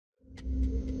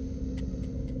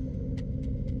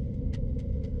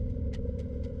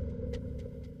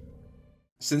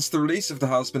Since the release of the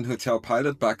Hazbin Hotel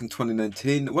pilot back in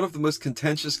 2019, one of the most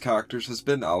contentious characters has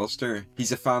been Alastor.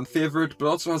 He's a fan favourite, but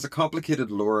also has a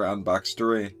complicated lore and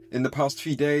backstory. In the past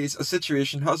few days, a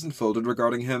situation has unfolded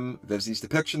regarding him, vivzie's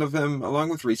depiction of him, along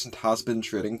with recent Hazbin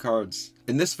trading cards.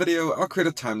 In this video, I'll create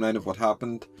a timeline of what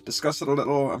happened, discuss it a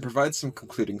little, and provide some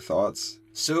concluding thoughts.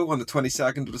 So, on the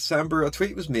 22nd of December, a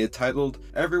tweet was made titled,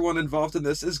 "Everyone involved in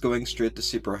this is going straight to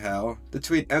super hell." The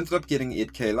tweet ended up getting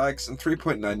 8k likes and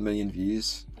 3.9 million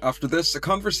views. After this, a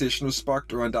conversation was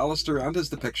sparked around Alastor and his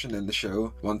depiction in the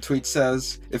show. One tweet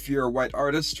says, "If you're a white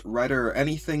artist, writer, or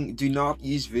anything, do not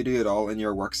use voodoo at all in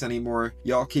your works anymore.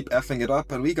 Y'all keep effing it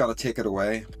up and we gotta take it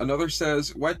away." Another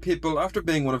says, "White people, after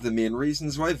being one of the main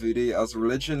reasons why voodoo as a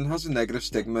religion has a negative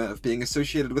stigma of being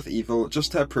associated with evil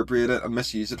just to appropriate it and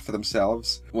misuse it for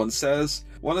themselves." One says,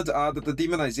 "Wanted to add that the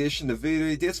demonization of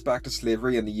voodoo dates back to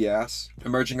slavery in the US,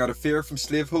 emerging out of fear from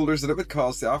slaveholders that it would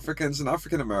cause the Africans and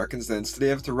African Americans they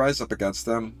enslaved to rise up against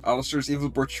them. Alastor's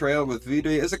evil portrayal with voodoo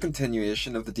is a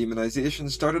continuation of the demonization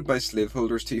started by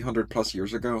slaveholders 200 plus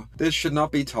years ago. This should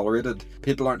not be tolerated.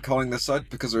 People aren't calling this out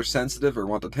because they're sensitive or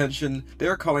want attention. They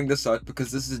are calling this out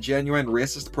because this is a genuine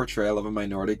racist portrayal of a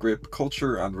minority group,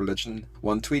 culture, and religion."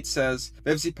 One tweet says,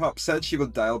 "Vivziepop said she will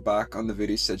dial back on the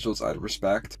voodoo sigils out of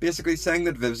respect," basically saying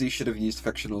that Vivzie should have used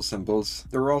fictional symbols.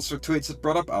 There were also tweets that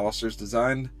brought up Alastor's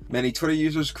design. Many Twitter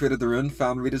users created their own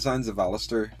fan redesigns of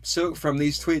Alastor. So, from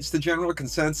these tweets, the general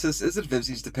consensus is that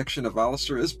Vivzie's depiction of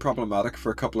Alastor is problematic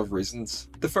for a couple of reasons.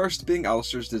 The first being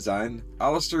Alastor's design.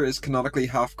 Alastor is canonically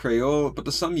half Creole, but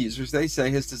to some users they say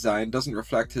his design doesn't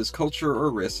reflect his culture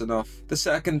or race enough. The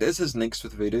second is his links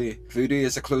with voodoo. Voodoo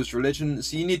is a closed religion,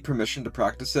 so you need permission to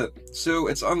practice it. So,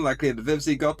 it's unlikely that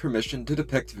Vivzie got permission to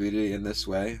depict voodoo in this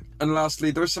way. And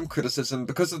lastly, there's some criticism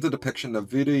because of the depiction of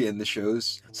voodoo in the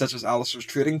shows, such as Alastor's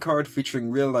trading card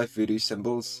featuring real-life voodoo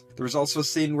symbols. There was also a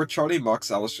scene where Charlie mocks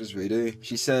Alastor's voodoo.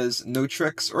 She says, "No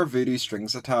tricks or voodoo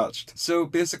strings attached." So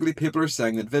basically people are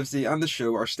saying that Vivzie and the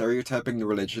show are stereotyping the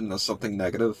religion as something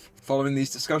negative. Following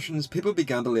these discussions, people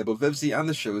began to label Vivzie and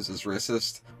the shows as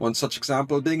racist. One such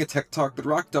example being a TikTok that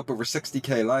racked up over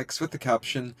 60k likes with the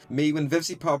caption, "Me when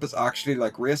vivziepop is actually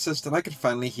like racist and I can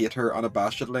finally hate her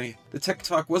unabashedly." The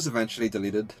TikTok was eventually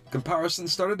deleted.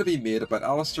 Comparisons started to be made about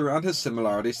Alastor and his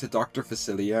similarities to Dr.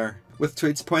 Facilier, with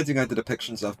tweets pointing out the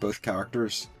depictions of both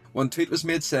characters. One tweet was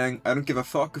made saying, "I don't give a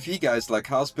fuck if you guys like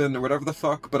Hazbin or whatever the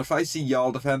fuck, but if I see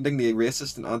y'all defending the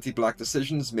racist and anti-black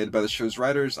decisions made by the show's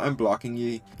writers, I'm blocking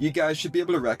you. You guys should be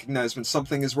able to recognize when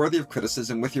something is worthy of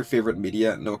criticism with your favourite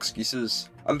media, no excuses."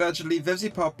 Allegedly,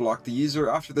 vivziepop blocked the user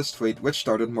after this tweet, which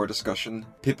started more discussion.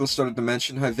 People started to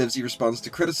mention how Vivzie responds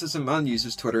to criticism and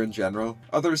uses Twitter in general.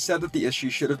 Others said that the issue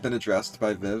should have been addressed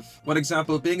by Viv. One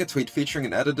example being a tweet featuring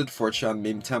an edited 4chan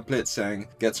meme template saying,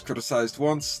 "Gets criticised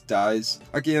once, dies."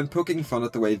 Again, poking fun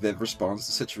at the way Viv responds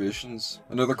to situations.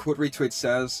 Another quote retweet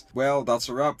says, "Well, that's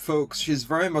a wrap folks, she's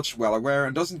very much well aware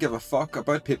and doesn't give a fuck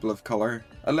about people of colour."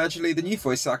 Allegedly, the new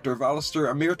voice actor of Alastor,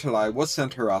 Amir Talai, was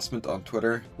sent harassment on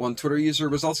Twitter. One Twitter user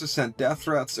was also sent death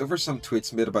threats over some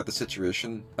tweets made about the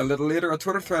situation. A little later, a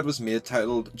Twitter thread was made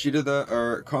titled, "Due to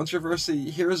the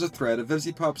controversy, here is a thread of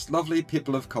Vivziepop's lovely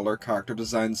people of colour character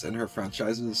designs in her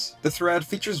franchises." The thread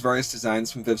features various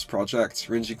designs from Viv's projects,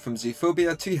 ranging from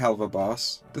Zoophobia to Hell of a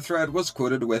Boss. The thread was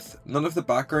quoted with, "None of the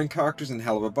background characters in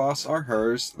Hell of a Boss are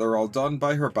hers, they're all done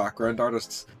by her background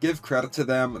artists. Give credit to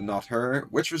them, not her,"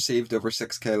 which received over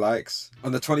 6k likes.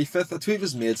 On the 25th, a tweet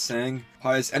was made saying,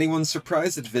 "How is anyone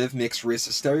surprised that Viv makes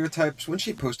racist stereotypes when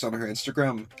she posts on her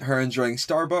Instagram? Her enjoying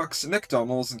Starbucks,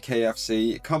 McDonald's and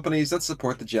KFC, companies that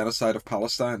support the genocide of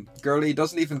Palestine. Girlie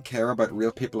doesn't even care about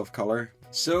real people of colour."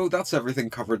 So that's everything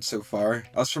covered so far.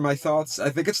 As for my thoughts, I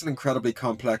think it's an incredibly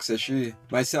complex issue.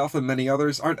 Myself and many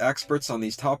others aren't experts on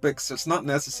these topics, so it's not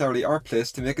necessarily our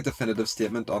place to make a definitive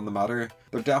statement on the matter.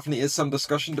 There definitely is some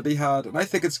discussion to be had, and I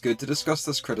think it's good to discuss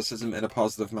this criticism in a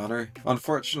positive manner.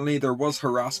 Unfortunately, there was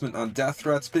harassment and death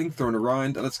threats being thrown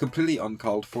around, and it's completely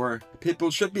uncalled for. People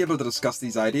should be able to discuss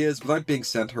these ideas without being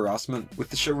sent harassment. With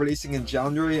the show releasing in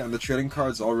January and the trading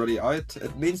cards already out,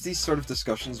 it means these sort of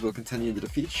discussions will continue into the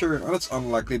future, and it's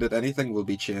unlikely that anything will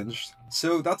be changed.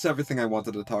 So that's everything I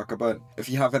wanted to talk about. If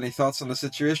you have any thoughts on the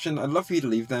situation, I'd love for you to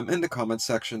leave them in the comments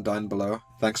section down below.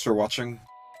 Thanks for watching.